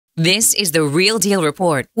This is the Real Deal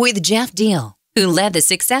Report with Jeff Diehl, who led the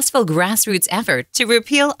successful grassroots effort to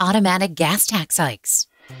repeal automatic gas tax hikes.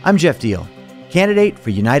 I'm Jeff Diehl, candidate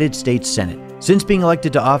for United States Senate. Since being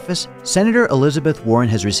elected to office, Senator Elizabeth Warren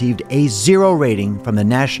has received a 0 rating from the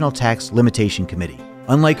National Tax Limitation Committee.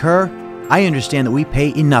 Unlike her, I understand that we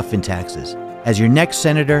pay enough in taxes. As your next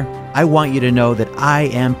senator, I want you to know that I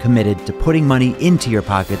am committed to putting money into your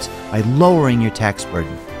pockets by lowering your tax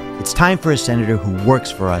burden. It's time for a senator who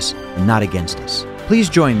works for us and not against us.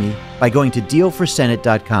 Please join me by going to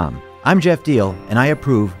DiehlForSenate.com. I'm Jeff Diehl, and I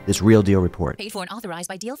approve this Real Deal Report. Paid for and authorized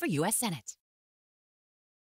by Diehl for U.S. Senate.